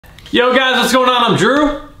Yo guys, what's going on? I'm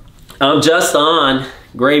Drew. I'm Juston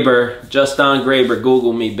Graber. Juston Graber.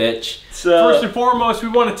 Google me, bitch. First and foremost, we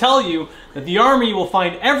want to tell you that the Army will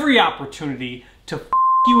find every opportunity to f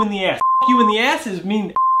you in the ass. F you in the ass is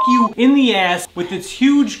mean f you in the ass with its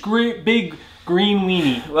huge, big green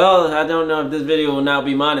weenie. Well, I don't know if this video will now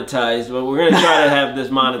be monetized, but we're gonna try to have this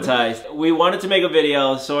monetized. We wanted to make a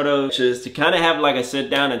video sort of just to kind of have like a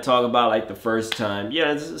sit down and talk about like the first time.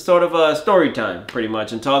 Yeah, it's sort of a story time pretty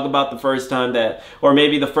much, and talk about the first time that, or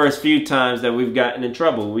maybe the first few times that we've gotten in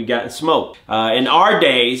trouble, we gotten smoked. In our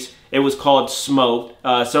days, it was called smoked.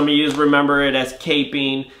 Some of you remember it as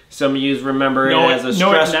caping. Some of you remember it as a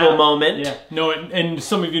stressful moment. Yeah, and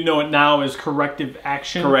some of you know it now as corrective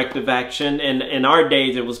action. Corrective action. And in our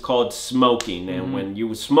days, it was called smoking. And when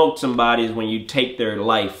you smoke somebody is when you take their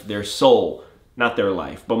life, their soul. Not their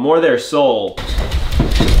life, but more their soul.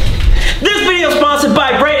 This video is sponsored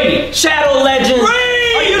by Raid, Shadow Legends.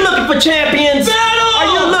 Raid! Are you looking for champions? Battle! Are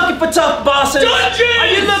you looking for tough bosses? Dungeons! Are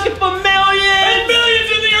you looking for millions? And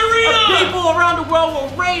millions in the arena! Of people around the world, where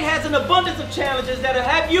Raid has an abundance of challenges that'll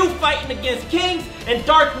have you fighting against kings and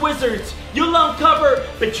dark wizards. You'll uncover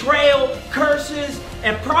betrayal, curses,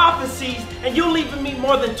 and prophecies, and you'll even meet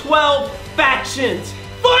more than 12 factions.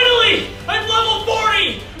 Finally! I'm level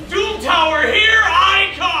 40! Doom Tower, here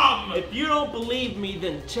I come! If you don't believe me,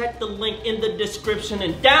 then check the link in the description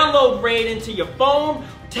and download Raid into your phone,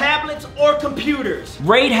 tablets, or computers.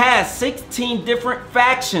 Raid has 16 different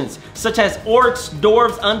factions, such as orcs,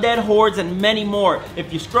 dwarves, undead hordes, and many more.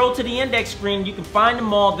 If you scroll to the index screen, you can find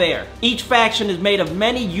them all there. Each faction is made of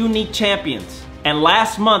many unique champions. And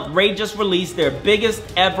last month, Raid just released their biggest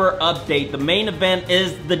ever update. The main event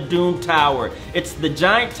is the Doom Tower. It's the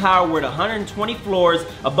giant tower with 120 floors,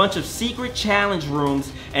 a bunch of secret challenge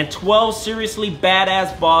rooms, and 12 seriously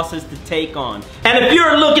badass bosses to take on. And if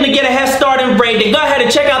you're looking to get a head start in Raid, then go ahead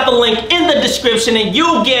and check out the link in the description, and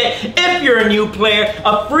you'll get, if you're a new player,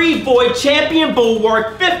 a free Void Champion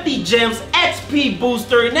Bulwark, 50 gems, XP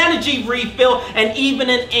booster, an energy refill, and even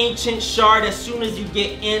an ancient shard as soon as you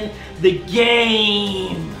get in the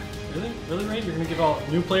game. Really, Raid? You're gonna give all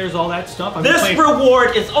new players all that stuff? This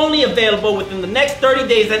reward is only available within the next 30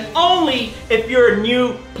 days and only if you're a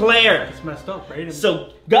new player. It's messed up, Raid.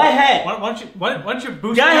 So go ahead. Why don't you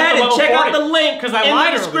boost Go ahead and check 40? out the link in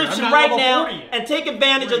the description right now and take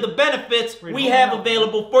advantage of the benefits we have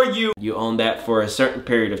available for you. You own that for a certain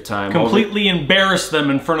period of time. Completely embarrass them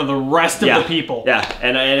in front of the rest of the people. Yeah,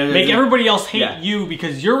 and make everybody else hate you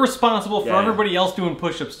because you're responsible for everybody else doing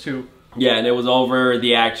push-ups too. Yeah, and it was over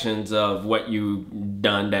the actions of what you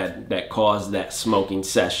done that caused that smoking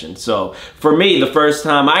session. So for me, the first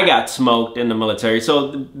time I got smoked in the military,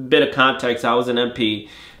 so a bit of context, I was an MP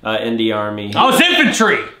in the Army. I was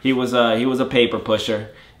infantry! He was a paper pusher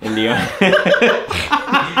in the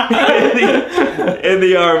in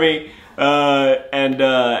the Army.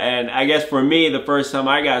 And I guess for me, the first time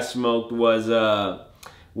I got smoked was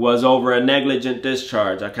over a negligent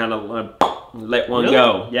discharge. I kind of let one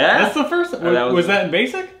go. Yeah? That's the first time? Was that in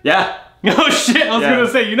basic? Yeah. Oh shit, I was gonna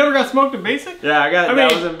say, you never got smoked in basic? Yeah,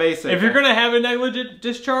 that was in basic. If you're gonna have a negligent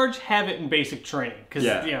discharge, have it in basic training. Because,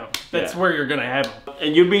 you know, that's where you're gonna have them.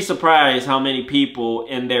 And you'd be surprised how many people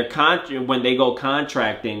in their when they go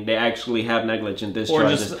contracting, they actually have negligent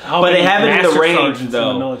discharges. But they have it in the range,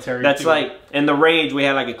 though. In the military that's like, in the range, we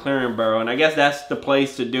had like a clearing bureau, and I guess that's the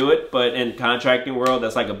place to do it, but in contracting world,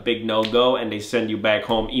 that's like a big no-go, and they send you back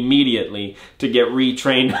home immediately to get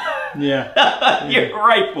retrained. Yeah. Your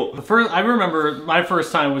rifle. I remember my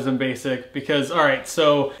first time was in basic because, all right,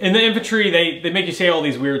 so in the infantry, they make you say all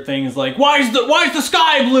these weird things like, why is the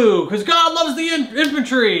sky blue? Because God loves the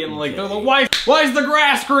infantry. And like, why is the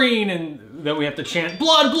grass green? And then we have to chant,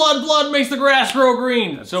 blood, blood, blood makes the grass grow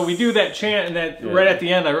green. So we do that chant, and that right at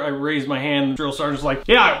the end, I raise my hand. Drill sergeant's like,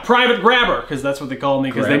 yeah, Private Grabber, because that's what they call me,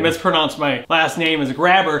 because they mispronounced my last name as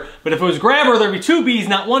Grabber. But if it was Grabber, there'd be 2 B's,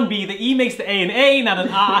 not 1 B. The E makes the A an A, not an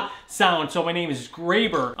A sound. So my name is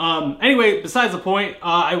Graber. Anyway, besides the point,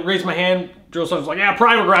 I raised my hand. Drill sergeant's like, yeah,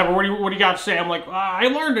 Private Grabber, what do you got to say? I'm like, I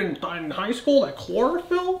learned in high school that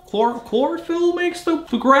chlorophyll makes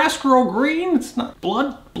the grass grow green. It's not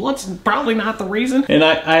blood. Blood's probably not the reason. And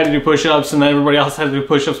I had to do push-ups, and then everybody else had to do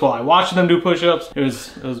push-ups while I watched them do push-ups. It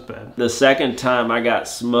was bad. The second time I got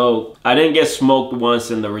smoked, I didn't get smoked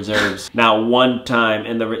once in the reserves. Not one time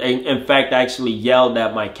in in fact, I actually yelled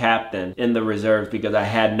at my captain in the reserves because I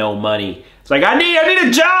had no money. It's like, I need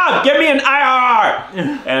a job, give me an IRR.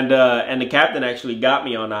 And the captain actually got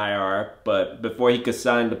me on IR, but before he could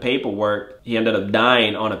sign the paperwork, he ended up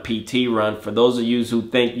dying on a PT run. For those of you who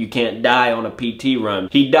think you can't die on a PT run,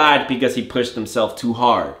 he died because he pushed himself too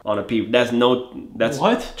hard on a PT. That's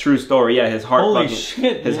what? True story. Yeah, his heart. Holy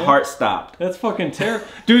shit, his heart stopped. That's fucking terrible.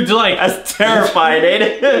 Dude's like, that's terrifying, ain't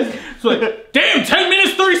it? It's like, damn, 10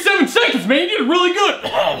 minutes, 37 seconds, man. You did really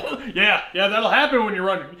good. yeah, that'll happen when you're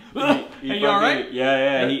running. Hey, you all right?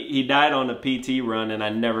 Yeah. He died on a PT run, and I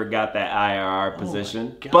never got that IRR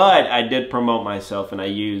position. But I did promote myself, and I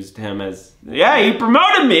used him as. Yeah, he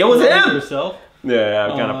promoted me. It was him. Yourself? Yeah,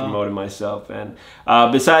 I kind of promoted myself. And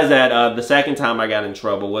besides that, the second time I got in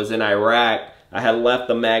trouble was in Iraq. I had left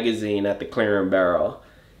the magazine at the clearing barrel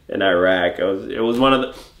in Iraq. It was one of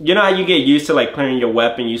the, you know how you get used to like clearing your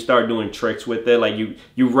weapon, you start doing tricks with it, like you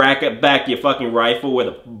rack it back your fucking rifle where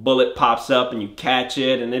the bullet pops up and you catch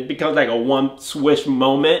it and it becomes like a one swish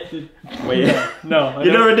moment. No,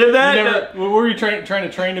 you never did that? What were you trying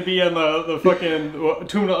to train to be on the fucking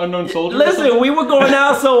Tomb of Unknown Soldier? Listen, we were going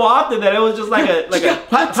out so often that it was just like a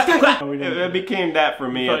it became that for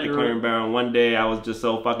me at the clearing barrel. One day I was just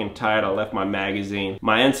so fucking tired I left my magazine.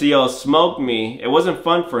 My NCO smoked me. It wasn't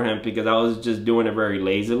fun for him because I was just doing it very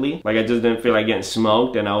lazily. Like I just didn't feel like getting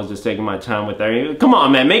smoked and I was just taking my time with that. Come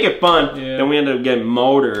on, man, make it fun. Yeah. Then we ended up getting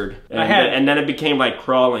motored and then it became like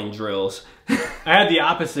crawling drills. I had the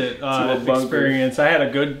opposite experience. I had a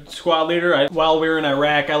good squad leader. While we were in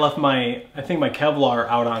Iraq, I left I think my Kevlar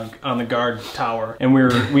out on the guard tower, and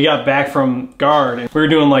we got back from guard, and we were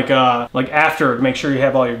doing like after to make sure you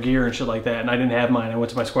have all your gear and shit like that. And I didn't have mine. I went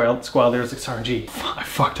to my squad leader. I was like, Sergeant G, I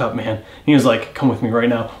fucked up, man. And he was like, come with me right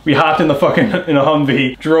now. We hopped in the fucking in a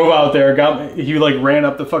Humvee, drove out there. He like ran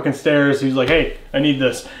up the fucking stairs. He was like, hey, I need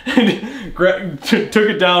this. Took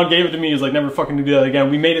it down, gave it to me. He was like, never fucking do that again.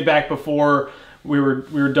 We made it back before we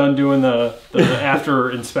were done doing the after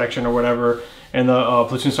inspection or whatever, and the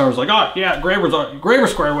platoon sergeant was like, oh yeah, Graver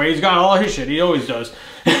square away, he's got all his shit, he always does.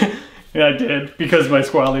 And I did, because my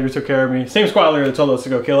squad leader took care of me. Same squad leader that told us to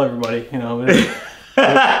go kill everybody, you know.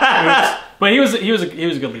 But he was a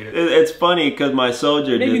good leader. It's funny because my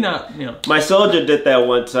soldier not, you know. My soldier did that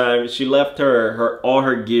one time. She left all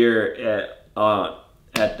her gear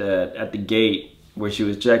at the gate where she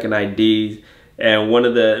was checking IDs. And one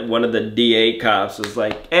of the DA cops was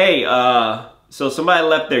like, hey, so somebody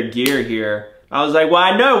left their gear here. I was like, well,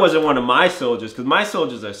 I know it wasn't one of my soldiers, because my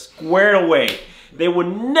soldiers are squared away. They would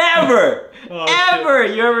never, ever,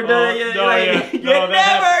 you ever done that? You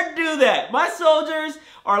never do that. My soldiers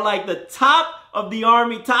are like the top of the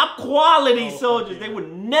army, top quality soldiers. They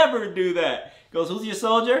would never do that. He goes, who's your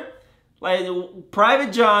soldier? Like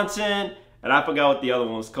Private Johnson, and I forgot what the other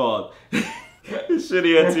one was called.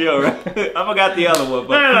 Shitty NCO, right? I forgot the other one,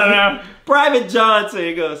 but no. Private Johnson.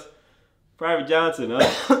 He goes, Private Johnson,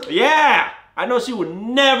 huh? Yeah, I know she would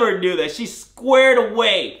never do that. She's squared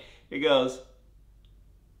away. He goes,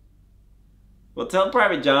 well, tell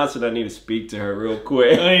Private Johnson I need to speak to her real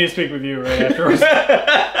quick. I need to speak with you right afterwards.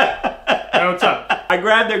 What's up? I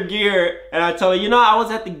grabbed their gear and I told her, you know, I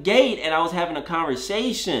was at the gate and I was having a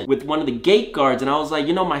conversation with one of the gate guards, and I was like,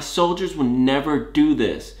 you know, my soldiers would never do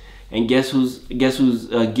this. And guess whose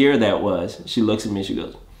gear that was? She looks at me and she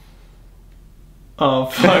goes, oh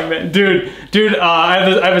fuck, man, dude, I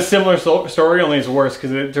have a similar story, only it's worse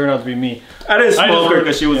because it turned out to be me. I didn't smoke her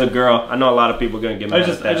because she was a girl. I know a lot of people are gonna get mad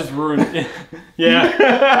at that. I just ruined it.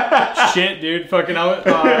 Yeah, shit, dude. Fucking, when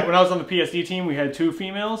I was on the PSD team, we had 2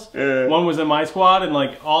 females. One was in my squad, and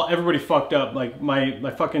like everybody fucked up. Like my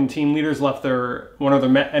fucking team leaders left one of their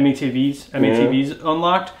METVs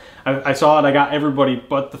unlocked. I saw it, I got everybody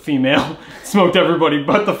but the female. Smoked everybody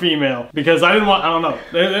but the female. Because I didn't want, I don't know.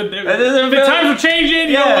 The times are changing,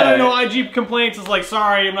 you know, IG complaints is like,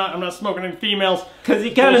 sorry, I'm not smoking any females. Because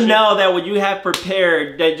you kind of know that what you have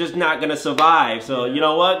prepared, they're just not going to survive. So, you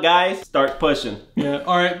know what, guys? Start pushing. Yeah,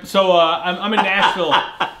 alright, so I'm in Nashville.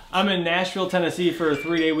 I'm in Nashville, Tennessee for a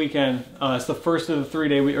 3-day weekend. It's the first of the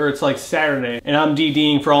 3-day week, or it's like Saturday. And I'm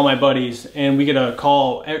DDing for all my buddies, and we get a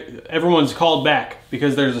call. Everyone's called back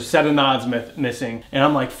because there's a set of nods missing. And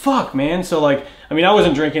I'm like, fuck, man. So like, I mean, I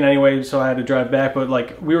wasn't drinking anyway, so I had to drive back, but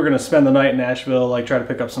like, we were gonna spend the night in Nashville, like try to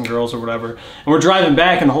pick up some girls or whatever. And we're driving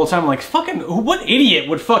back, and the whole time I'm like, fucking, what idiot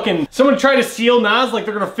would fucking, someone try to steal nods, like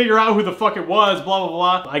they're gonna figure out who the fuck it was, blah,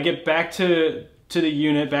 blah, blah. I get back to the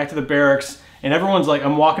unit, back to the barracks, and everyone's like,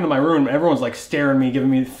 I'm walking to my room, everyone's like staring at me, giving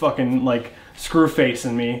me fucking like screw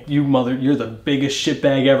facing me. You're the biggest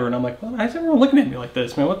shitbag ever. And I'm like, why is everyone looking at me like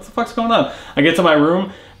this, man? What the fuck's going on? I get to my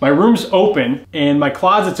room's open, and my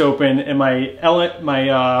closet's open, and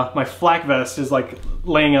my flak vest is like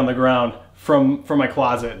laying on the ground. from my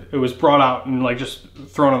closet. It was brought out and like just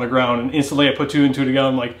thrown on the ground, and instantly I put 2 and 2 together.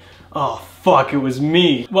 I'm like, oh fuck, it was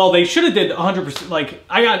me. Well, they should have did 100%. Like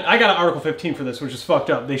I got an Article 15 for this, which is fucked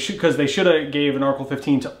up. They should, because they should have gave an Article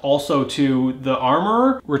 15 to also to the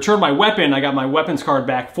armorer. Returned my weapon. I got my weapons card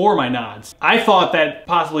back for my nods. I thought that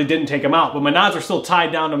possibly didn't take them out, but my nods are still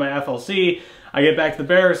tied down to my FLC. I get back to the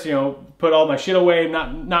barracks, you know, put all my shit away,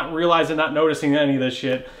 not realizing, not noticing any of this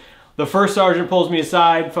shit. The first sergeant pulls me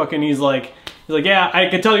aside, fucking, he's like, yeah, I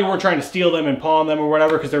could tell you weren't trying to steal them and pawn them or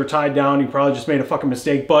whatever because they were tied down. You probably just made a fucking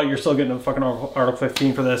mistake, but you're still getting a fucking Article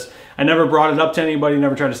 15 for this. I never brought it up to anybody,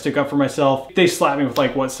 never tried to stick up for myself. They slapped me with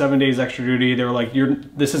like, what, 7 days extra duty. They were like,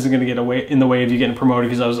 this isn't gonna get in the way of you getting promoted,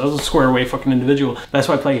 because I was a square away fucking individual. That's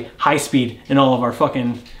why I play high speed in all of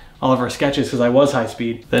our sketches, because I was high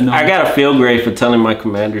speed. Then I got a field grade for telling my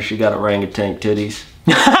commander she got orangutan titties.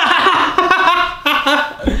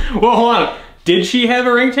 Well, hold on. Did she have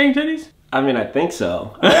orangutan titties? I mean, I think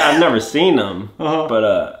so. I've never seen them,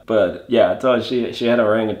 but yeah, I thought she had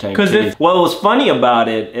orangutan titties. What was funny about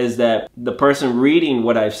it is that the person reading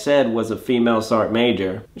what I've said was a female sergeant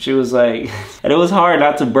major. She was like, and it was hard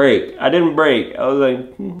not to break. I didn't break. I was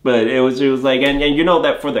like, but she was like, and you know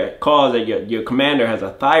that for the cause that your commander has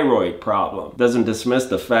a thyroid problem doesn't dismiss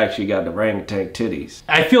the fact she got the orangutan titties.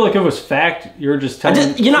 I feel like it was fact. You're just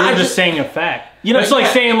telling. You're just saying a fact. You know, it's like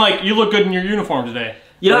saying like, you look good in your uniform today.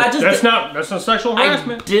 You know, that's not sexual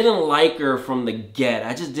harassment. I didn't like her from the get.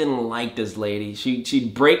 I just didn't like this lady.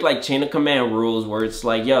 She'd break like chain of command rules where it's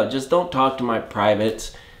like, yo, just don't talk to my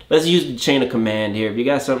privates. Let's use the chain of command here. If you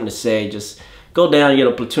got something to say, just go down, you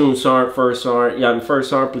get a platoon sergeant, first sergeant,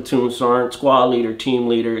 platoon sergeant, squad leader, team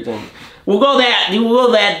leaders, and we'll go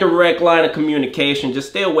that direct line of communication.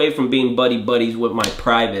 Just stay away from being buddies with my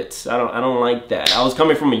privates. I don't like that. I was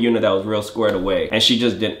coming from a unit that was real squared away, and she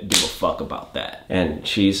just didn't give a fuck about that. And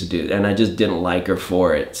she used to do, and I just didn't like her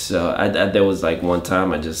for it. So there was like one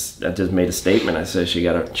time I just made a statement. I said she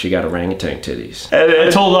got orangutan titties.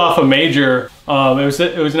 I told off a major.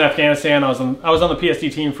 It was in Afghanistan. I was on the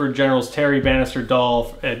PSD team for Generals Terry, Bannister,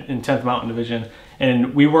 Dahl in 10th Mountain Division.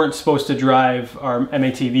 And we weren't supposed to drive our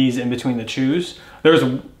MATVs in between the chews. There was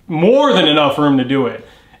more than enough room to do it.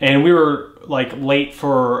 And we were like late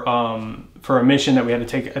for a mission that we had to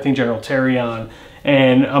take, I think, General Terry on.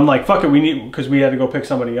 And I'm like, fuck it, because we had to go pick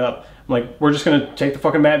somebody up. I'm like, we're just gonna take the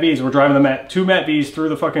fucking MATVs. We're driving the 2 MATVs through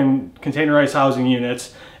the fucking containerized housing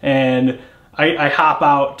units. And I hop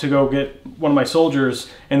out to go get one of my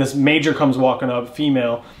soldiers, and this major comes walking up,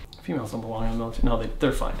 female. Females don't belong in the military. No,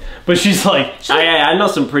 they're fine. But she's like... I know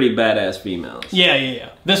some pretty badass females. Yeah.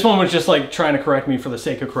 This one was just like trying to correct me for the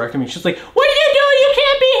sake of correcting me. She's like, what are you doing? You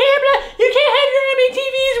can't be here. Blah. You can't have your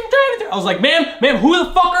MATVs. I'm driving through. I was like, ma'am, who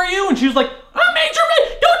the fuck are you? And she was like, I'm Major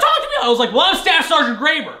Man. Don't talk to me. I was like, well, I'm Staff Sergeant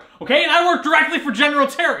Graber. Okay, and I work directly for General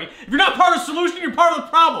Terry. If you're not part of the solution, you're part of the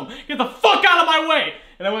problem. Get the fuck out of my way.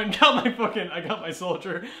 And I went and got my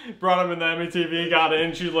soldier, brought him in the MATV, got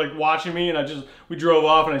in. She was like watching me, and we drove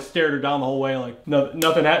off, and I stared her down the whole way. Like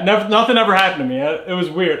nothing ever happened to me. It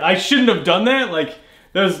was weird. I shouldn't have done that. Like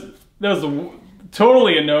that was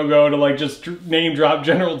totally a no-go to like just name drop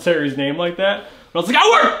General Terry's name like that. But I was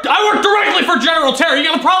like, I work directly for General Terry. You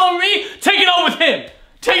got a problem with me? Take it up with him.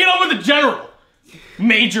 Take it up with the general.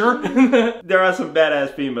 Major. There are some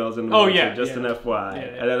badass females in the military, just an FYI.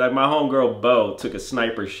 Yeah. And like my homegirl Bo took a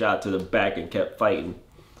sniper shot to the back and kept fighting.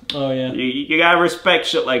 Oh yeah. You gotta respect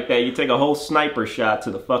shit like that. You take a whole sniper shot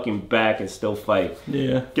to the fucking back and still fight.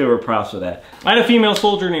 Yeah. Give her props for that. I had a female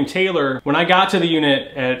soldier named Taylor. When I got to the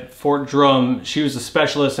unit at Fort Drum, she was a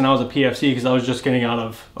specialist and I was a PFC because I was just getting out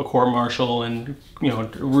of a court-martial and, you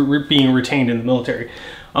know, being retained in the military.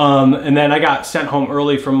 And then I got sent home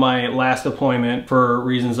early from my last deployment for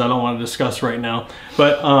reasons I don't want to discuss right now.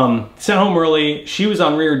 But sent home early. She was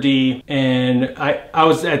on Rear D, and I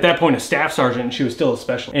was at that point a staff sergeant, and she was still a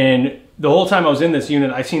specialist. And the whole time I was in this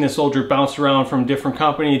unit, I seen this soldier bounce around from different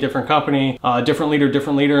company, different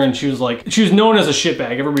leader, and she was known as a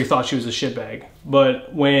shitbag. Everybody thought she was a shitbag.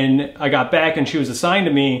 But when I got back and she was assigned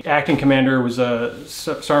to me, acting commander was a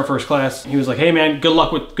sergeant first class. He was like, "Hey man, good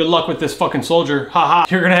luck with this fucking soldier. Haha,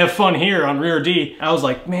 you're gonna have fun here on Rear D." I was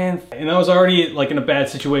like, man, and I was already like in a bad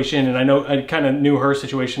situation, and I kind of knew her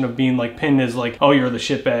situation of being like pinned as like, oh, you're the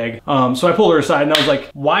shitbag. So I pulled her aside and I was like,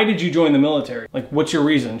 why did you join the military? Like, what's your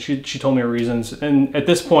reason? She told me her reasons, and at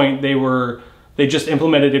this point they just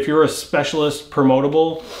implemented, if you're a specialist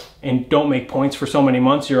promotable and don't make points for so many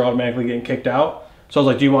months, you're automatically getting kicked out. So I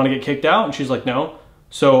was like, do you want to get kicked out? And she's like, no.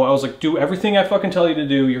 So I was like, do everything I fucking tell you to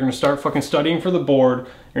do. You're gonna start fucking studying for the board.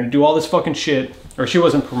 You're gonna do all this fucking shit. Or she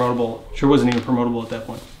wasn't promotable. She wasn't even promotable at that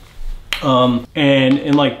point. And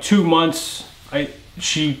in like 2 months,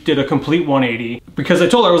 she did a complete 180 because I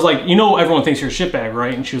told her, I was like, you know, everyone thinks you're a shitbag,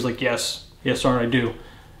 right? And she was like, yes, Sergeant, I do.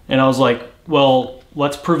 And I was like, well,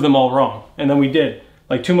 let's prove them all wrong. And then we did.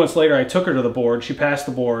 Like 2 months later, I took her to the board. She passed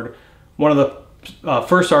the board. One of the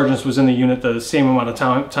first sergeants was in the unit the same amount of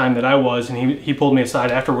time that I was, and he pulled me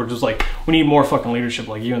aside afterwards. Was like, we need more fucking leadership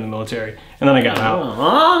like you in the military. And then I got out.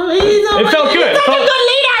 It felt good.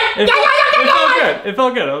 It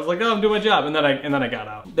felt good. I was like, oh, I'm doing my job, and then I got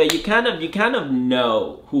out. That you kind of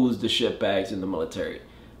know who's the shitbags in the military.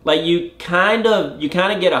 Like you kind of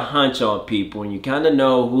get a hunch on people, and you kind of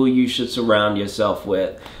know who you should surround yourself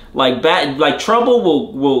with. Like trouble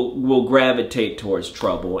will gravitate towards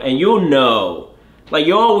trouble, and you'll know. Like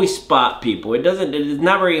you always spot people. It's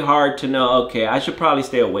not very hard to know, okay, I should probably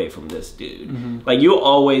stay away from this dude. Like you'll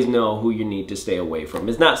always know who you need to stay away from.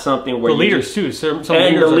 It's not something where the leaders too. Some and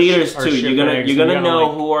leaders the leaders are too. You're gonna know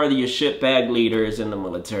like, who are your shitbag leaders in the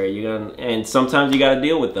military. And sometimes you gotta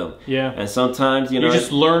deal with them. Yeah. And sometimes you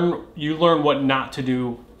just learn what not to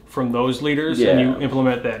do from those leaders, and you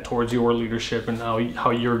implement that towards your leadership and how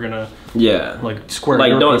you're gonna like square.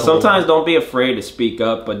 Like don't be afraid to speak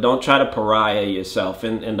up, but don't try to pariah yourself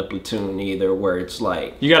in the platoon either, where it's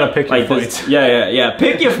like you gotta pick your fights.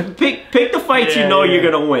 Pick the fights you know you're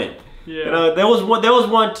gonna win. Yeah. You know, there was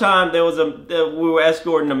one time we were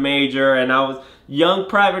escorting a major, and I was young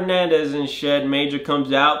Private Hernandez and shit. Major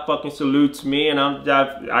comes out, fucking salutes me, and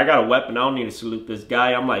I got a weapon. I don't need to salute this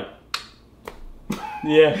guy. I'm like.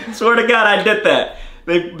 Yeah. Swear to God, I did that.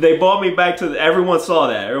 They brought me back to everyone saw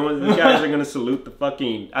that. These guys are gonna salute the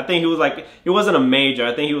fucking. I think he was like, he wasn't a major.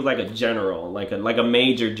 I think he was like a general, like a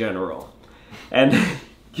major general. And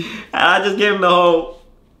I just gave him the whole.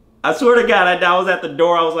 I swear to God, I was at the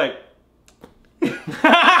door. I was like,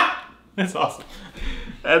 that's awesome.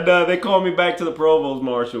 And they called me back to the provost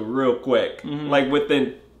marshal real quick, like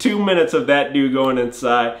within 2 minutes of that dude going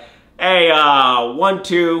inside. Hey,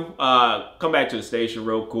 1-2, come back to the station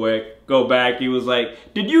real quick. Go back. He was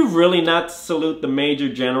like, did you really not salute the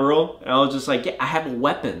major general? And I was just like, yeah, I have a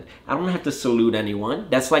weapon. I don't have to salute anyone.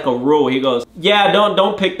 That's like a rule. He goes, yeah,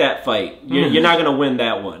 don't pick that fight. You're not gonna win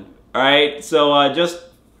that one. All right. So just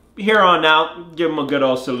here on out, give him a good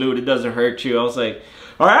old salute. It doesn't hurt you. I was like,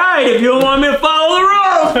 all right, if you don't want me to follow the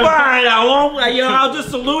rules, fine. I won't. You know, I'll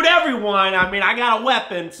just salute everyone. I mean, I got a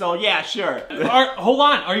weapon, so yeah, sure. Hold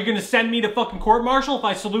on. Are you gonna send me to fucking court-martial if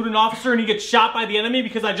I salute an officer and he gets shot by the enemy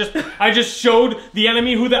because I just showed the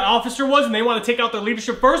enemy who the officer was and they want to take out their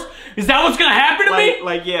leadership first? Is that what's gonna happen to me?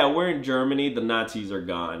 Like, yeah, we're in Germany. The Nazis are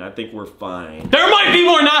gone. I think we're fine. There might be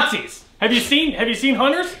more Nazis. Have you seen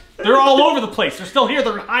hunters? They're all over the place. They're still here.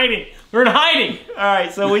 They're in hiding. They're in hiding. All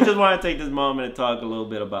right, so we just want to take this moment and talk a little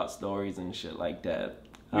bit about stories and shit like that.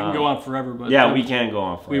 We can go on forever, but yeah, we can go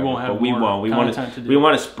on forever. We won't have but more content to do. We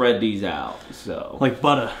want to spread these out. So like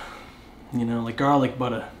butter, you know, like garlic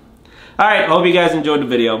butter. All right, hope you guys enjoyed the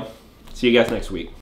video. See you guys next week.